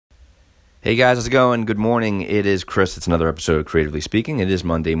Hey guys, how's it going? Good morning. It is Chris. It's another episode of Creatively Speaking. It is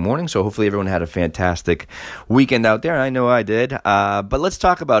Monday morning, so hopefully everyone had a fantastic weekend out there. I know I did. But let's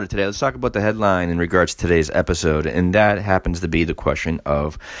talk about it today. Let's talk about the headline in regards to today's episode, and that happens to be the question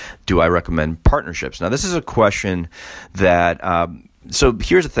of, do I recommend partnerships? Now, this is a question that... So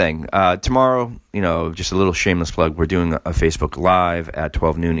here's the thing. Tomorrow, just a little shameless plug. We're doing a Facebook Live at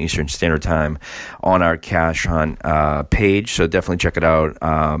 12 noon Eastern Standard Time on our Cash Hunt page. So definitely check it out.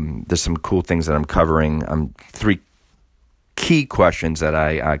 There's some cool things that I'm covering. Three key questions that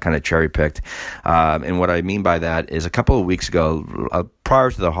I kind of cherry picked. And what I mean by that is a couple of weeks ago, prior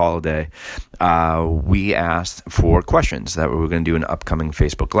to the holiday, we asked for questions that we were going to do an upcoming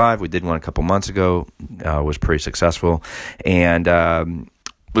Facebook Live. We did one a couple months ago. Was pretty successful. And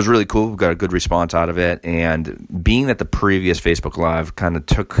was really cool. We got a good response out of it. And being that the previous Facebook Live kind of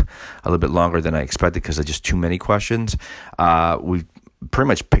took a little bit longer than I expected because of just too many questions, we pretty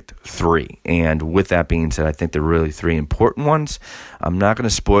much picked three. And with that being said, I think they're really three important ones. I'm not going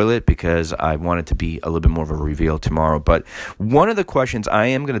to spoil it because I want it to be a little bit more of a reveal tomorrow. But one of the questions I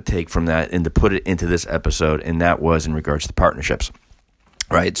am going to take from that and to put it into this episode, and that was in regards to partnerships.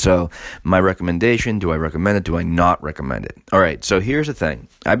 Right, so my recommendation, do I recommend it? Do I not recommend it? All right, so here's the thing.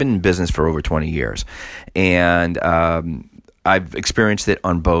 I've been in business for over 20 years, and I've experienced it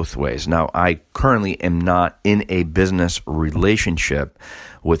on both ways. Now, I currently am not in a business relationship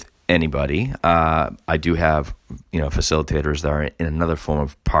with anybody. I do have, facilitators that are in another form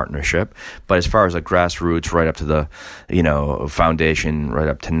of partnership. But as far as a grassroots, right up to the, foundation, right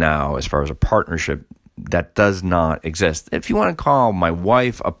up to now, as far as a partnership, that does not exist. If you want to call my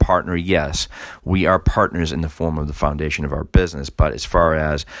wife a partner, yes, we are partners in the form of the foundation of our business. But as far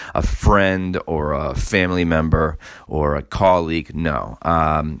as a friend or a family member or a colleague, no.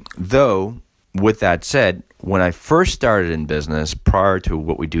 Though, with that said, when I first started in business, prior to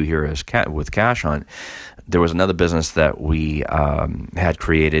what we do here with Cash Hunt, there was another business that we had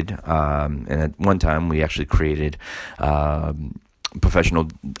created. And at one time, we actually created professional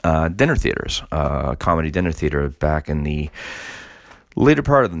dinner theaters, comedy dinner theater back in the later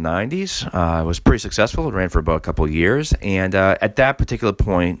part of the 90s. It was pretty successful. It ran for about a couple of years. And at that particular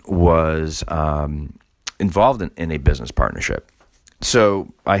point was involved in a business partnership.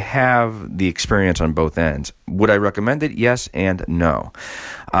 So I have the experience on both ends. Would I recommend it? Yes and no.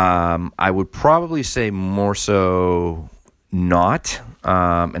 I would probably say more so not,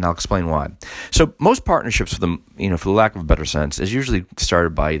 and I'll explain why. So most partnerships, for the lack of a better sense, is usually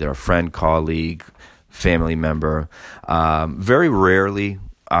started by either a friend, colleague, family member. Very rarely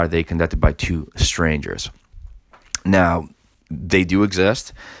are they conducted by two strangers. Now, they do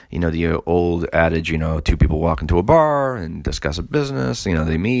exist. The old adage, two people walk into a bar and discuss a business.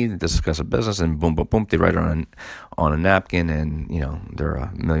 They meet, discuss a business, and boom, boom, boom, they write it on a napkin, and, they're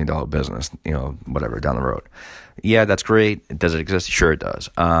a $1 million business, whatever, down the road. Yeah, that's great. Does it exist? Sure it does.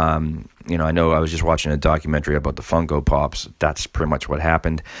 I know I was just watching a documentary about the Funko Pops. That's pretty much what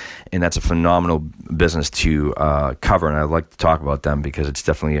happened. And that's a phenomenal business to cover. And I'd like to talk about them because it's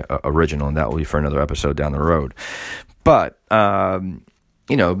definitely original, and that will be for another episode down the road. But,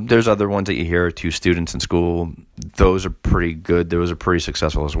 there's other ones that you hear, two students in school. Those are pretty good. Those are pretty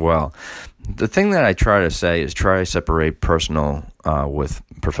successful as well. The thing that I try to say is try to separate personal with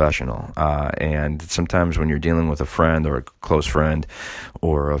professional. And sometimes when you're dealing with a friend or a close friend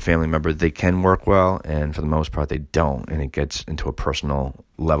or a family member, they can work well. And for the most part, they don't. And it gets into a personal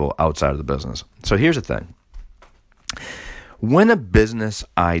level outside of the business. So here's the thing. When a business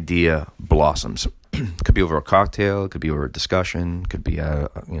idea blossoms, could be over a cocktail, it could be over a discussion, could be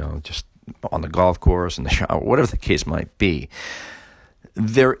just on the golf course, in the shower, whatever the case might be.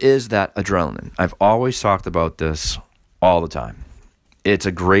 There is that adrenaline. I've always talked about this all the time. It's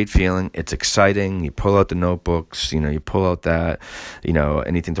a great feeling. It's exciting. You pull out the notebooks, you pull out that,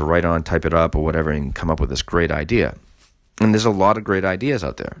 anything to write on, type it up or whatever, and come up with this great idea. And there's a lot of great ideas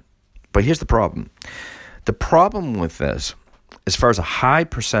out there. But here's the problem. The problem with this, as far as a high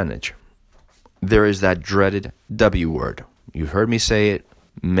percentage, there is that dreaded W word. You've heard me say it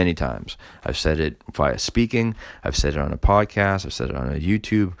many times. I've said it via speaking. I've said it on a podcast. I've said it on a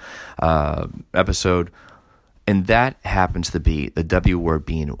YouTube episode. And that happens to be the W word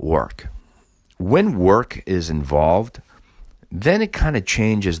being work. When work is involved, then it kind of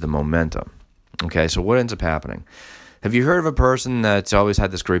changes the momentum. Okay, so what ends up happening? Have you heard of a person that's always had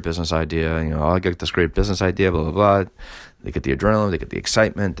this great business idea? I got this great business idea, blah, blah, blah. They get the adrenaline, they get the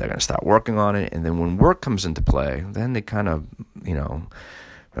excitement, they're going to start working on it. And then when work comes into play, then they kind of,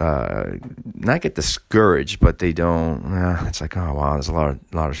 not get discouraged, but they don't, it's like, oh, wow, there's a lot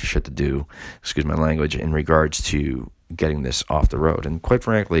of shit to do, excuse my language, in regards to getting this off the road. And quite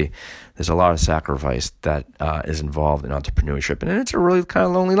frankly, there's a lot of sacrifice that is involved in entrepreneurship, and it's a really kind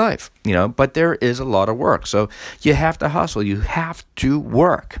of lonely life, but there is a lot of work. So you have to hustle. You have to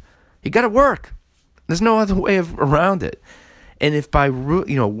work. You got to work. There's no other way around it. And if by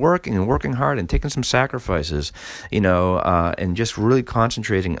working hard and taking some sacrifices, and just really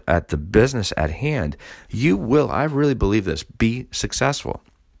concentrating at the business at hand, you will, I really believe this, be successful.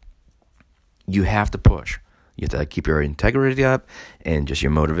 You have to push. You have to keep your integrity up and just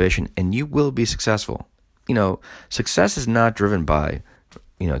your motivation, and you will be successful. Success is not driven by,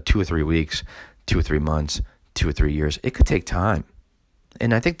 2 or 3 weeks, 2 or 3 months, 2 or 3 years. It could take time.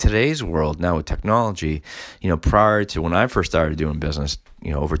 And I think today's world now with technology, prior to when I first started doing business,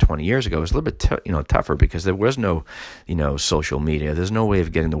 over 20 years ago, it was a little bit, tougher because there was no, social media. There's no way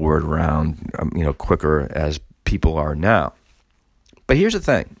of getting the word around, quicker as people are now. But here's the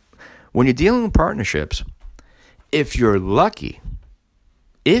thing. When you're dealing with partnerships, if you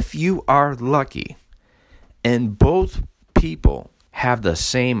are lucky, and both people have the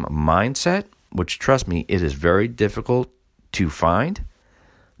same mindset, which, trust me, it is very difficult to find,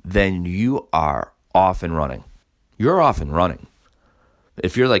 then you are off and running. You're off and running.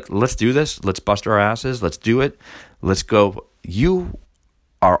 If you're like, let's do this, let's bust our asses, let's do it, let's go, you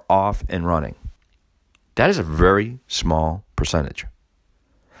are off and running. That is a very small percentage.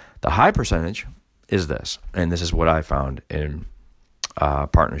 The high percentage is this, and this is what I found in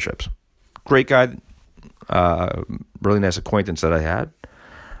partnerships. Great guy, really nice acquaintance that I had.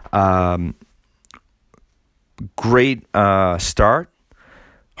 Great start,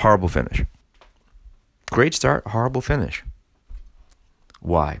 horrible finish. Great start, horrible finish.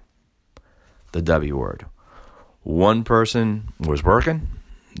 Why? The W word. One person was working,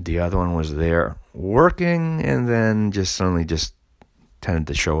 the other one was there working, and then just suddenly just tended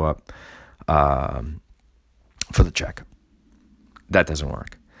to show up for the check. That doesn't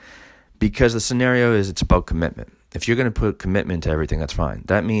work. Because the scenario is it's about commitment. If you're going to put commitment to everything, that's fine.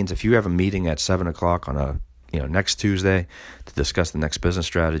 That means if you have a meeting at 7 o'clock on a next Tuesday to discuss the next business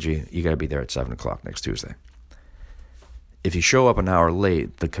strategy, you got to be there at 7 o'clock next Tuesday. If you show up an hour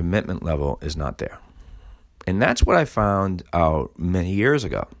late, the commitment level is not there. And that's what I found out many years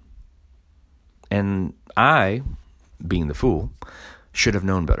ago. And I, being the fool, should have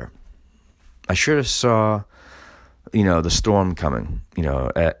known better. I should have saw, the storm coming,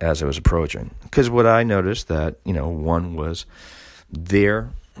 as it was approaching. Because what I noticed that, one was there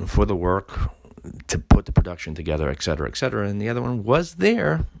for the work to put the production together, et cetera, and the other one was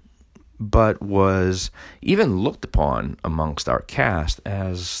there, but was even looked upon amongst our cast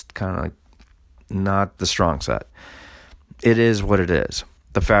as kind of like not the strong set. It is what it is.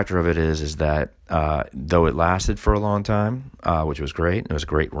 The factor of it is that though it lasted for a long time, which was great, it was a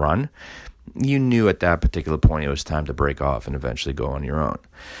great run, you knew at that particular point it was time to break off and eventually go on your own.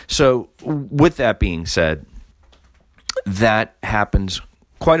 So with that being said, that happens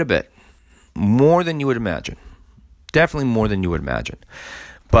quite a bit. More than you would imagine. Definitely more than you would imagine.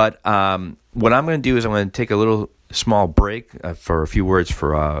 But what I'm going to do is I'm going to take a little small break for a few words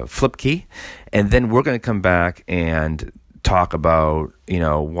for Flip Key, and then we're going to come back and talk about,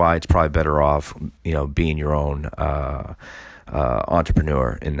 why it's probably better off, being your own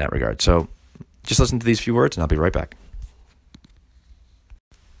entrepreneur in that regard. So just listen to these few words and I'll be right back.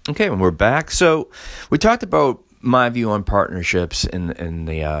 Okay, when we're back. So we talked about my view on partnerships in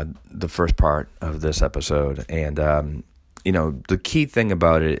the first part of this episode. And, the key thing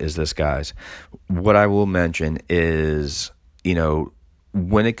about it is this, guys. What I will mention is,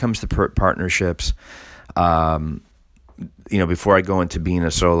 when it comes to partnerships, before I go into being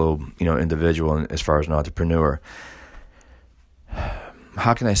a solo, individual as far as an entrepreneur,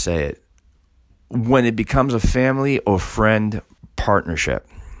 how can I say it? When it becomes a family or friend partnership,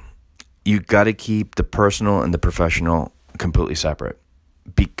 you got to keep the personal and the professional completely separate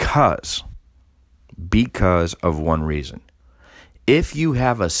because of one reason. If you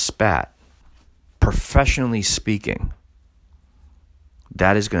have a spat, professionally speaking,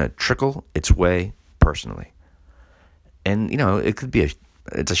 that is going to trickle its way personally. And, it could be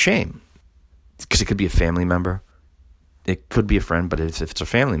it's a shame because it could be a family member. It could be a friend, but if it's a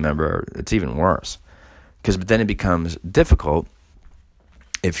family member, it's even worse because then it becomes difficult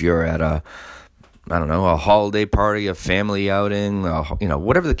if you're at a holiday party, a family outing,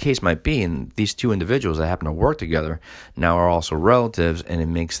 whatever the case might be, and these two individuals that happen to work together now are also relatives, and it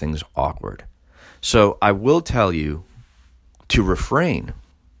makes things awkward. So I will tell you to refrain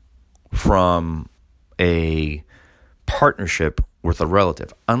from a partnership with a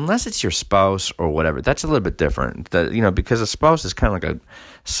relative, unless it's your spouse or whatever. That's a little bit different. Because a spouse is kind of like a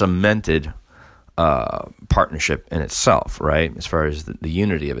cemented partnership in itself, right? As far as the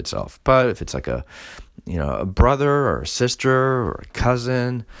unity of itself. But if it's like a brother or a sister or a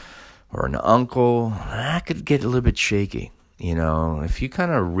cousin or an uncle, that could get a little bit shaky. If you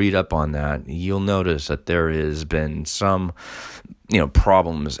kind of read up on that, you'll notice that there has been some,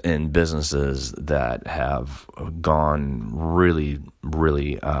 problems in businesses that have gone really,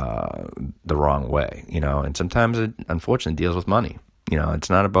 really the wrong way, and sometimes it unfortunately deals with money. It's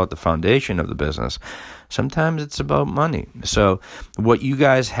not about the foundation of the business. Sometimes it's about money. So what you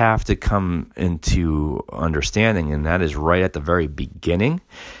guys have to come into understanding, and that is right at the very beginning,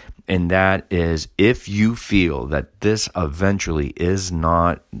 and that is if you feel that this eventually is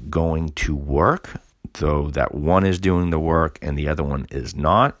not going to work, though that one is doing the work and the other one is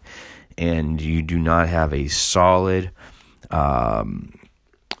not, and you do not have a solid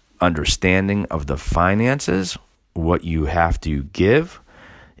understanding of the finances, what you have to give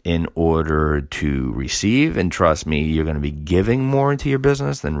in order to receive, and trust me, you're going to be giving more into your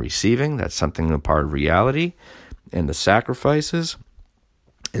business than receiving. That's something a part of reality, and the sacrifices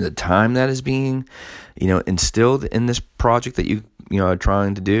and the time that is being, instilled in this project that you are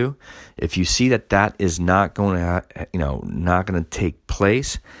trying to do. If you see that is not going to, not going to take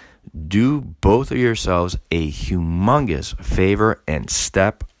place, do both of yourselves a humongous favor and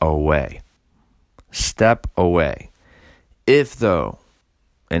step away. Step away. If though,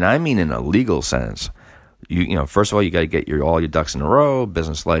 and I mean in a legal sense, first of all, you got to get all your ducks in a row,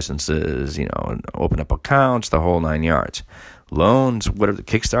 business licenses, open up accounts, the whole 9 yards. Loans, whatever, the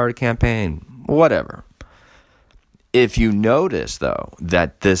Kickstarter campaign, whatever. If you notice, though,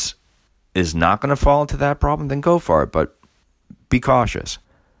 that this is not going to fall into that problem, then go for it, but be cautious.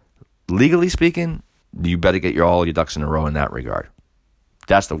 Legally speaking, you better get all your ducks in a row in that regard.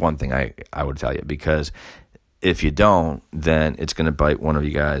 That's the one thing I would tell you, because if you don't, then it's going to bite one of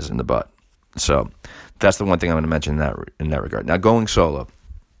you guys in the butt. So that's the one thing I'm going to mention in that regard. Now, going solo.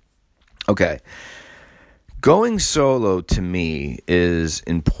 Okay. Going solo to me is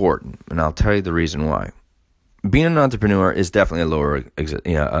important, and I'll tell you the reason why. Being an entrepreneur is definitely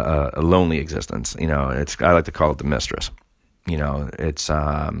a lonely existence. I like to call it the mistress. It's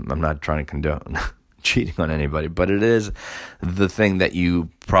I'm not trying to condone cheating on anybody, but it is the thing that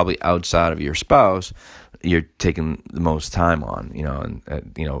you probably outside of your spouse, you're taking the most time on,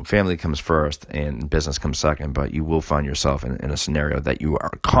 and family comes first and business comes second, but you will find yourself in a scenario that you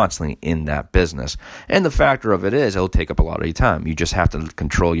are constantly in that business. And the factor of it is it'll take up a lot of your time. You just have to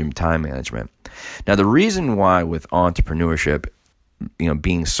control your time management. Now, the reason why with entrepreneurship,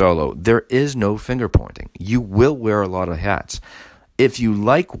 being solo, there is no finger pointing. You will wear a lot of hats. If you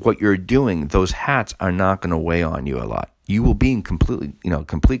like what you're doing, those hats are not going to weigh on you a lot. You will be in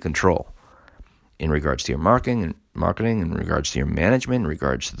complete control in regards to your marketing, in regards to your management, in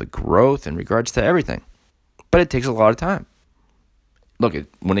regards to the growth, in regards to everything. But it takes a lot of time. Look,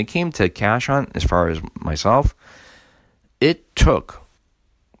 when it came to Cash Hunt, as far as myself, it took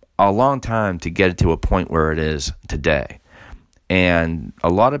a long time to get it to a point where it is today. And a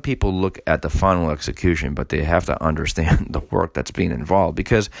lot of people look at the final execution, but they have to understand the work that's being involved.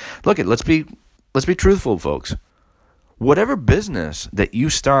 Because, let's be truthful, folks. Whatever business that you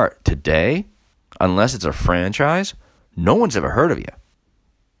start today, unless it's a franchise, no one's ever heard of you.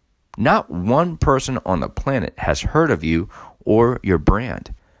 Not one person on the planet has heard of you or your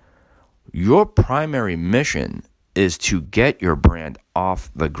brand. Your primary mission is to get your brand off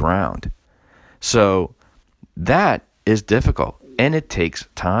the ground. So that is difficult, and it takes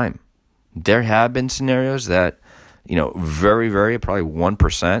time. There have been scenarios that, very, very, probably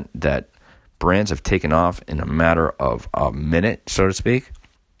 1% that brands have taken off in a matter of a minute, so to speak.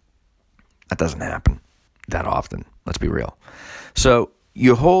 That doesn't happen that often. Let's be real. So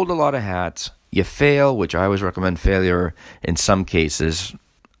you hold a lot of hats. You fail, which I always recommend. Failure in some cases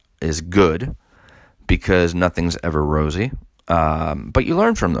is good because nothing's ever rosy. But you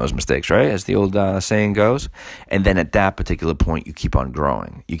learn from those mistakes, right? As the old saying goes. And then at that particular point, you keep on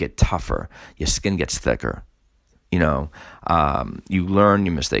growing. You get tougher. Your skin gets thicker. You learn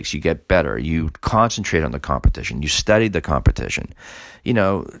your mistakes. You get better. You concentrate on the competition. You study the competition.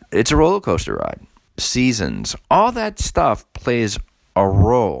 It's a roller coaster ride. Seasons, all that stuff plays a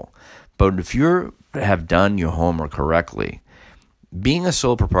role. But if you have done your homework correctly, being a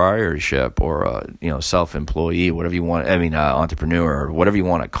sole proprietorship or a self-employee, whatever you want, entrepreneur, or whatever you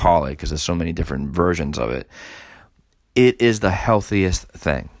want to call it, because there's so many different versions of it, it is the healthiest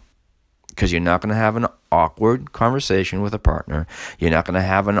thing. Because you're not going to have an awkward conversation with a partner. You're not going to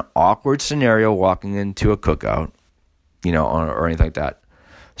have an awkward scenario walking into a cookout, or anything like that.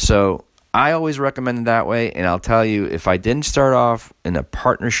 So I always recommend it that way, and I'll tell you, if I didn't start off in a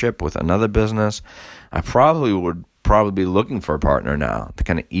partnership with another business, I would be looking for a partner now to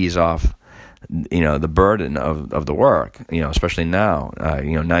kind of ease off, the burden of the work, especially now,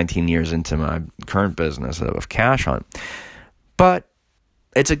 19 years into my current business of Cash Hunt. But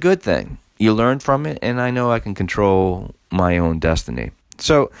it's a good thing. You learn from it, and I know I can control my own destiny.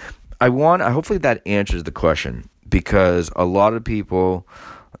 So hopefully that answers the question, because a lot of people,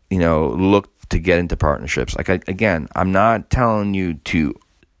 look to get into partnerships. Like, again, I'm not telling you to,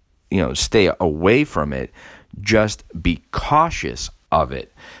 stay away from it. Just be cautious of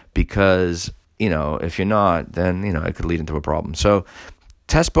it, because, if you're not, then, it could lead into a problem. So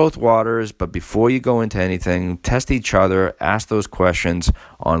test both waters, but before you go into anything, test each other, ask those questions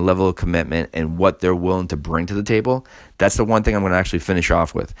on level of commitment and what they're willing to bring to the table. That's the one thing I'm going to actually finish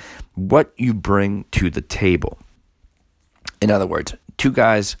off with. What you bring to the table. In other words, two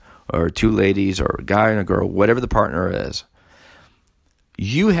guys or two ladies or a guy and a girl, whatever the partner is,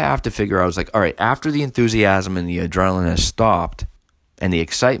 you have to figure out, all right, after the enthusiasm and the adrenaline has stopped and the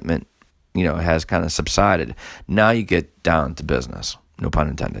excitement, has kind of subsided, now you get down to business, no pun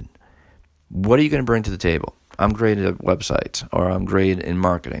intended. What are you going to bring to the table? I'm great at websites, or I'm great in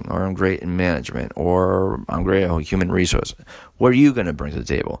marketing, or I'm great in management, or I'm great at human resources. What are you going to bring to the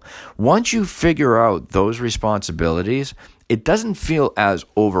table? Once you figure out those responsibilities, it doesn't feel as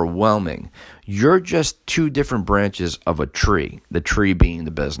overwhelming. You're just two different branches of a tree, the tree being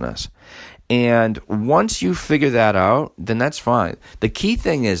the business. And once you figure that out, then that's fine. The key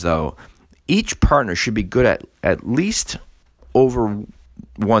thing is, though, each partner should be good at least over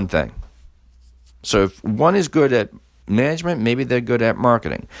one thing. So if one is good at management, maybe they're good at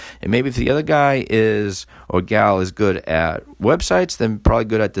marketing. And maybe if the other guy or gal is good at websites, then probably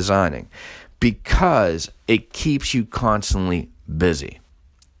good at designing, because it keeps you constantly busy.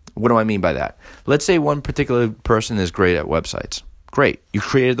 What do I mean by that? Let's say one particular person is great at websites. Great. You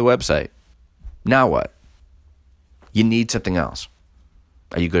created the website. Now what? You need something else.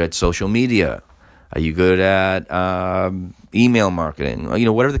 Are you good at social media? Are you good at email marketing?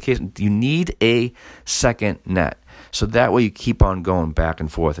 Whatever the case, you need a second net. So that way you keep on going back and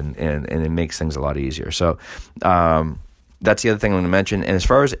forth, and it makes things a lot easier. So that's the other thing I'm going to mention. And as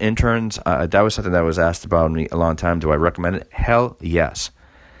far as interns, that was something that was asked about me a long time. Do I recommend it? Hell yes.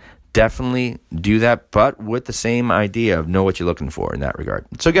 Definitely do that, but with the same idea of know what you're looking for in that regard.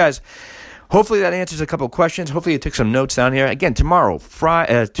 So guys, hopefully that answers a couple of questions. Hopefully you took some notes down here. Again, tomorrow,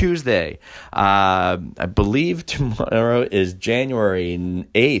 Tuesday, I believe tomorrow is January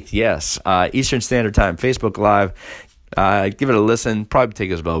 8th, yes, Eastern Standard Time, Facebook Live. Give it a listen. Probably take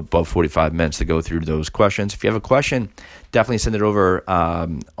us about 45 minutes to go through those questions. If you have a question, definitely send it over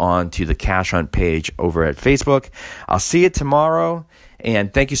onto the Cash Hunt page over at Facebook. I'll see you tomorrow.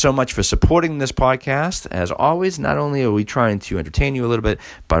 And thank you so much for supporting this podcast. As always, not only are we trying to entertain you a little bit,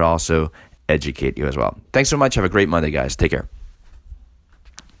 but also educate you as well. Thanks so much. Have a great Monday, guys. Take care.